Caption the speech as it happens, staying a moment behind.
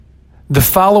The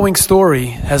following story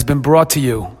has been brought to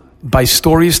you by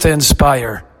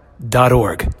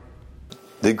StoriesToInspire.org.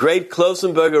 The great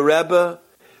Klausenberger Rebbe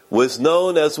was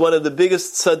known as one of the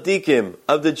biggest tzaddikim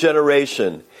of the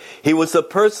generation. He was a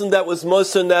person that was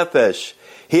Moser Nefesh.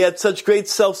 He had such great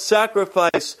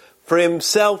self-sacrifice for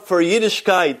himself, for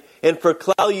Yiddishkeit, and for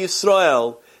Klal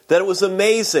Yisrael, that it was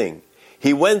amazing.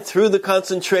 He went through the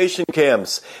concentration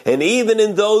camps, and even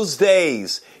in those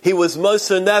days, he was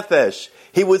Moser Nefesh.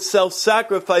 He would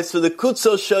self-sacrifice for the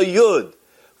Kutzos Shel Yud,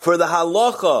 for the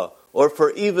halacha, or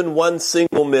for even one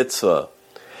single mitzvah.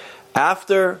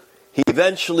 After he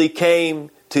eventually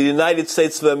came to the United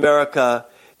States of America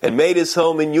and made his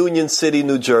home in Union City,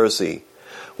 New Jersey.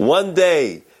 One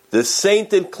day, the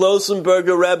sainted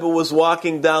Klausenberger Rebbe was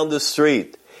walking down the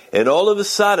street, and all of a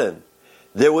sudden,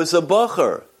 there was a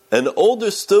bocher, an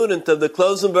older student of the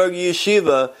Klausenberger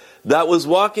Yeshiva, that was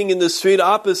walking in the street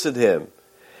opposite him.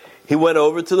 He went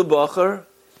over to the bocher,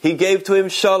 he gave to him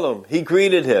shalom, he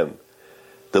greeted him.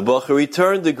 The bocher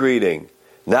returned the greeting.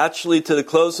 Naturally, to the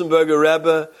Klausenberger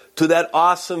Rebbe, to that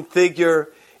awesome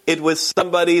figure, it was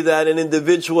somebody that an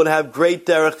individual would have great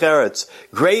derech eretz,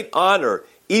 great honor,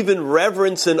 even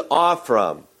reverence and awe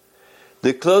from.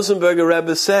 The Klausenberger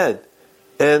Rebbe said,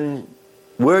 "And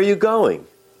where are you going?"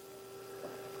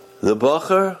 The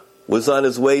bocher was on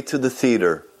his way to the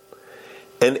theater.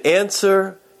 An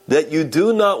answer that you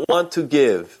do not want to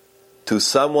give to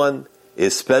someone,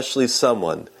 especially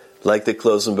someone like the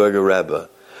Klausenberger Rebbe.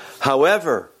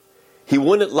 However, he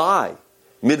wouldn't lie.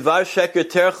 Midvar sheker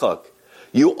terchak.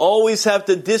 You always have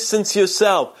to distance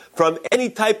yourself from any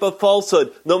type of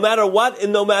falsehood, no matter what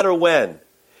and no matter when.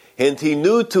 And he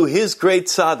knew to his great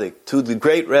tzaddik, to the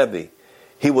great Rebbe,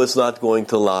 he was not going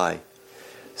to lie.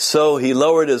 So he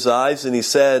lowered his eyes and he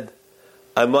said,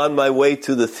 "I'm on my way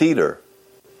to the theater."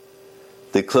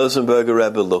 The Klausenberger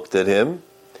Rebbe looked at him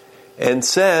and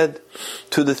said,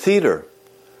 "To the theater?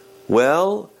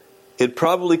 Well, it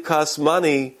probably costs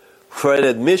money for an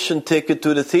admission ticket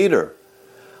to the theater.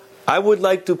 I would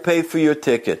like to pay for your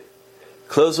ticket."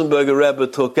 Klausenberger Rebbe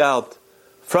took out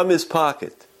from his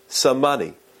pocket some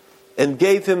money and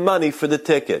gave him money for the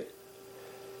ticket.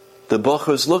 The bocher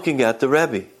was looking at the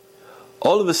Rebbe.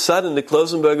 All of a sudden, the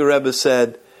Klausenberger Rebbe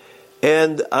said,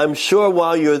 "And I'm sure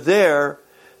while you're there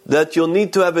that you'll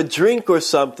need to have a drink or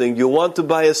something. You'll want to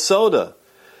buy a soda.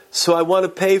 So I want to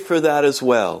pay for that as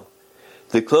well."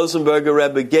 The Klausenberger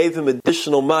Rebbe gave him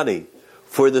additional money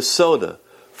for the soda,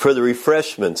 for the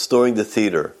refreshments during the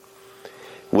theater.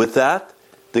 With that,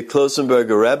 the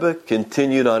Klausenberger Rebbe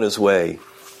continued on his way.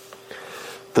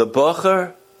 The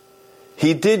bocher,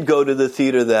 he did go to the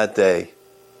theater that day.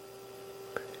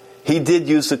 He did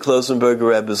use the Klausenberger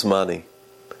Rebbe's money.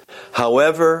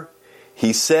 However,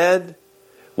 he said,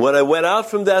 "When I went out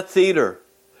from that theater,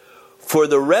 for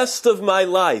the rest of my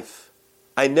life,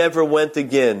 I never went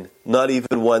again, not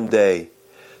even one day."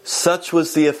 Such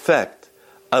was the effect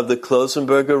of the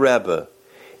Klausenberger Rebbe,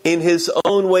 in his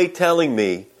own way telling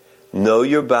me, know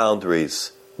your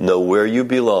boundaries, know where you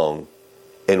belong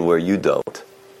and where you don't.